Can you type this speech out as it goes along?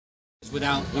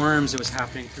Without worms, it was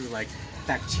happening through like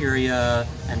bacteria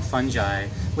and fungi.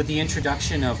 With the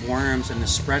introduction of worms and the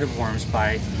spread of worms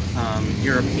by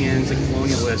Europeans and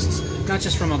colonialists, not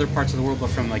just from other parts of the world, but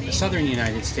from like the southern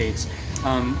United States,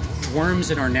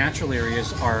 worms in our natural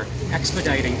areas are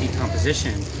expediting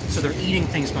decomposition. So they're eating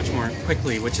things much more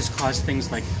quickly, which has caused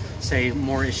things like, say,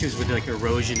 more issues with like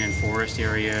erosion in forest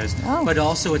areas. But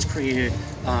also it's created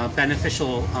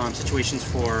beneficial situations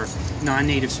for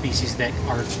non-native species that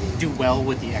do well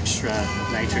with the extra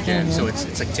nitrogen. So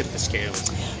it's like tip the scales.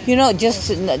 You know,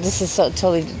 this is so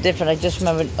totally different. I just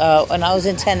remembered when I was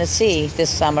in Tennessee this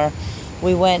summer,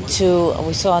 we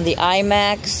saw on the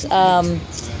IMAX.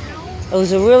 It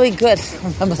was a really good, I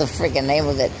don't remember the freaking name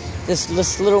of it,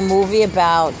 this little movie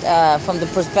about, from the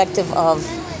perspective of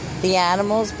the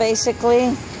animals,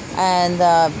 basically. And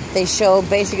they show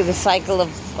basically the cycle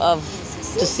of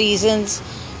the seasons,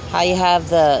 how you have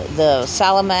the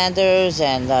salamanders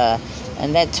and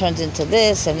that turns into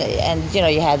this, and you know,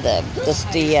 you had the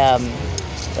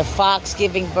fox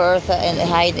giving birth and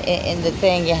hide in the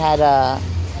thing. You had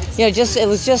you know, it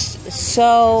was just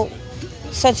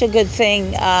such a good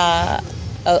thing,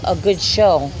 a good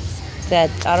show that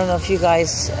I don't know if you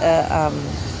guys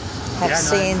have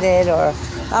seen it, or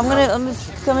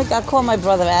I'll call my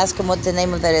brother and ask him what the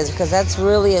name of that is, because that's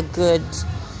really a good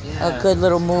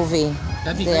little movie.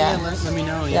 That'd be great. Let me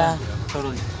know. Yeah,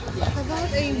 totally. How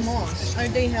about a moss? Are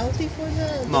they healthy for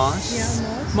the moss? Yeah,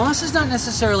 moss. Moss is not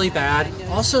necessarily bad.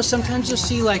 Also, sometimes you'll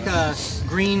see like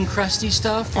green crusty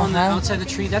stuff on the outside of the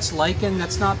tree. That's lichen.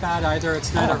 That's not bad either.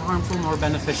 It's neither harmful nor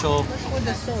beneficial. What for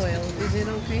the soil? Is it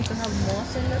okay to have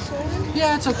moss in the soil?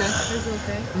 Yeah, it's okay. It's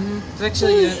okay. It's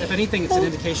actually, if anything, it's an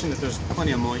indication that there's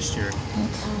plenty of moisture.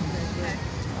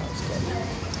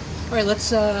 All right,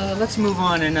 let's move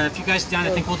on. And if you guys are down, I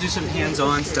think we'll do some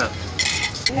hands-on stuff.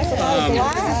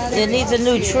 It needs a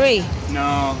new tree.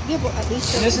 No.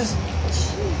 This is,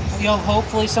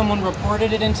 hopefully someone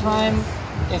reported it in time.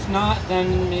 If not,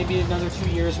 then maybe another 2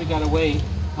 years we gotta wait.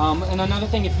 And another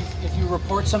thing, if you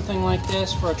report something like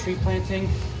this for a tree planting,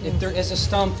 if there is a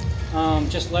stump,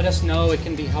 just let us know. It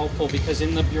can be helpful, because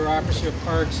in the bureaucracy of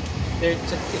parks, it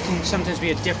can sometimes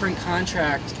be a different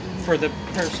contract for the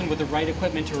person with the right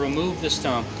equipment to remove the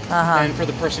stump than for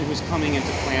the person who's coming in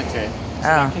to plant it. So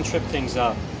that can trip things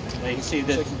up. You can see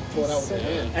that.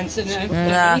 And if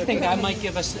anything, that might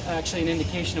give us actually an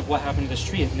indication of what happened to this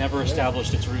tree. It never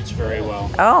established its roots very well.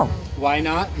 Why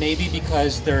not? Maybe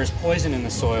because there's poison in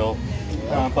the soil.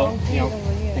 But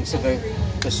thanks to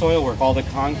the soil work, all the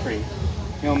concrete.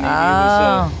 Maybe it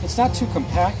was, it's not too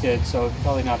compacted, so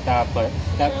probably not that. But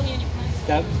that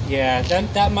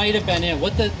might have been it.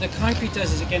 What the concrete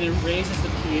does is, again, it raises the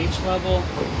pH level,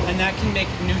 and that can make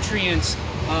nutrients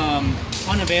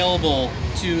unavailable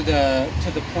to the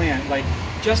plant. Like,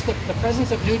 just the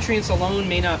presence of nutrients alone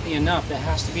may not be enough. It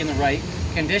has to be in the right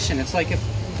condition. It's like if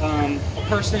a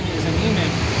person is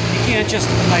anemic, you can't just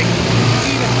like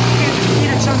eat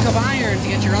a chunk of iron to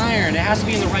get your iron. It has to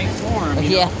be in the right form.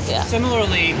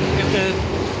 Similarly, if the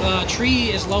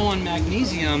tree is low on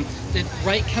magnesium, the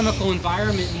right chemical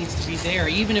environment needs to be there,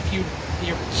 even if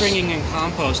you're bringing in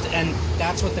compost, and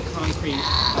that's what the concrete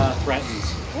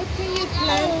threatens. What can you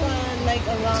plant like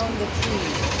around the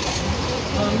tree?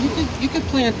 You could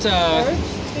plant. Herbs?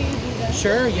 Can you do that?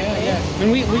 Sure. Yeah.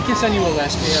 And we can send you a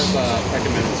list. We have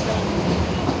recommended stuff.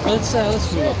 Let's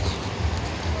move up.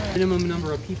 Minimum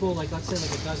number of people, like let's say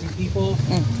like a dozen people,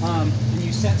 and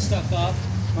you set stuff up.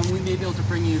 We may be able to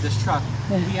bring you this truck.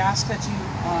 We ask that you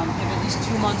give at least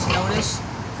 2 months notice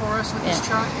for us with this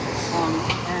truck,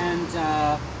 and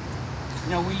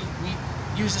we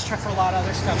use this truck for a lot of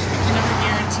other stuff, so we can never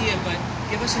guarantee it, but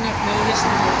give us enough notice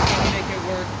and we'll try to make it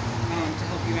work to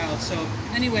help you out. So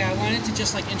anyway, I wanted to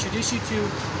just like introduce you to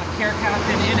a care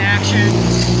captain in action,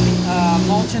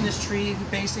 mulching this tree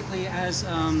basically as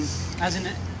an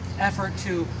effort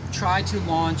to try to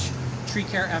launch tree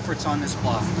care efforts on this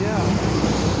block.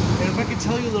 And if I could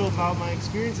tell you a little about my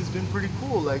experience, it's been pretty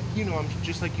cool. Like, I'm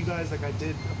just like you guys. Like, I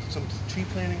did some tree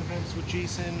planting events with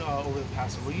Jason over the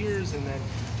past several years, and then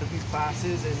took these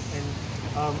classes,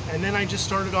 and then I just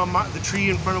started on the tree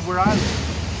in front of where I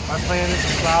live. I planted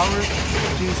some flowers.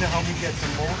 Jason helped me get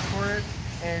some mulch for it,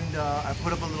 and I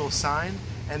put up a little sign.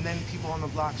 And then people on the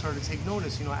block started to take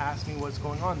notice, ask me what's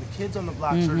going on. The kids on the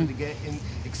block started to get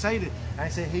excited. And I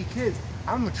said, hey kids,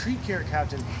 I'm a tree care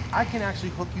captain. I can actually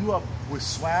hook you up with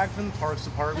swag from the Parks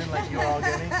Department, like you're all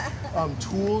getting,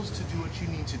 tools to do what you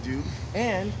need to do.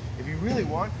 And if you really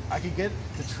want, I could get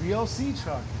the Tree LC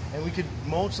truck and we could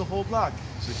mulch the whole block.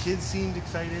 So kids seemed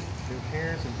excited, their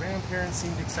parents and grandparents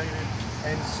seemed excited.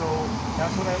 And so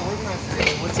that's what I organized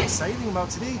today. And what's exciting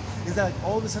about today is that like,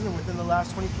 all of a sudden within the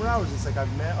last 24 hours, it's like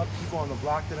I've met up people on the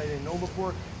block that I didn't know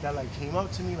before that like came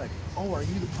up to me like, oh, are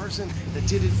you the person that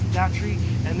did it, that tree?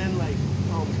 And then like,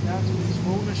 that's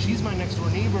Rona, she's my next door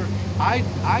neighbor. I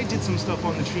did some stuff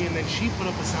on the tree and then she put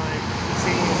up a sign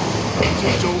saying,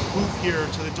 just don't poop here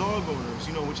to the dog owners,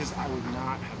 you know, which is, I would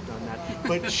not have done that.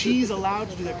 But she's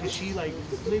allowed to do that because she like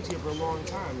lived here for a long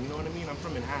time, you know what I mean? I'm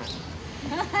from Manhattan.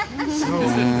 So,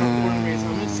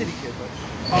 I'm a city kid, but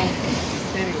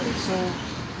anyway, so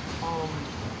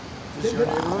This is your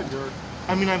neighborhood, or?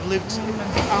 I mean, I've lived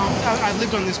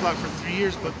on this block for 3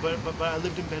 years, but I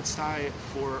lived in Bed-Stuy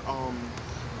for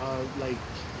like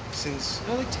since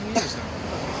like 10 years now.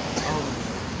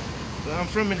 But I'm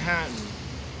from Manhattan.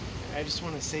 I just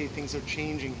want to say things are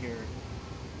changing here.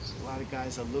 There's a lot of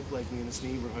guys that look like me in this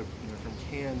neighborhood, you know, from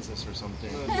Kansas or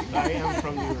something. I am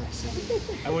from New York City.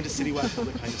 I went to Citywide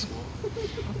Public High School.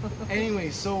 Anyway,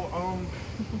 so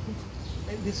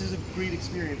this is a great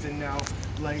experience, and now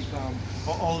like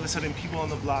all of a sudden people on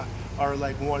the block are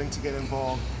like wanting to get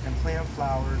involved and plant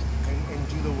flowers and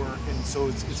do the work, and so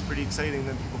it's pretty exciting.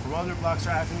 Then people from other blocks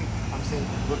are asking me, I'm saying,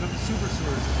 look up the super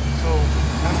sewers. So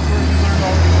that's where we learned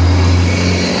already.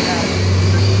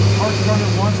 Parks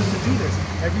Department wants us to do this.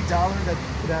 Every dollar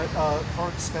that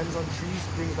Park spends on trees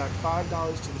brings back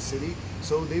 $5 to the city,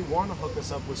 so they want to hook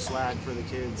us up with swag for the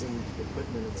kids and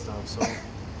equipment and stuff. So.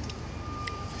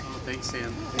 Thanks,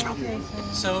 Sam. Thank you.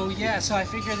 So yeah, so I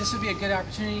figured this would be a good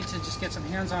opportunity to just get some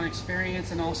hands-on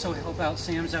experience and also help out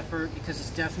Sam's effort, because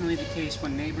it's definitely the case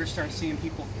when neighbors start seeing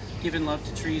people giving love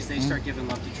to trees, they start giving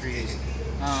love to trees.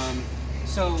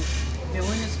 So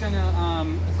Dylan is going to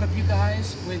equip you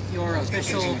guys with your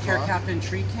official Care Captain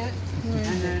tree kit,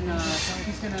 and then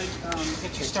he's going to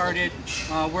get you started.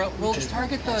 We'll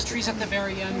target the trees at the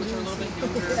very end, which are a little bit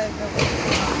younger.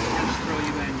 I'll just throw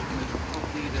you in.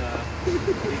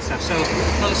 Stuff. So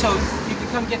you can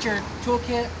come get your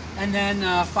toolkit and then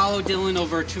follow Dylan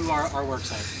over to our work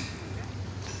site.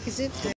 Is it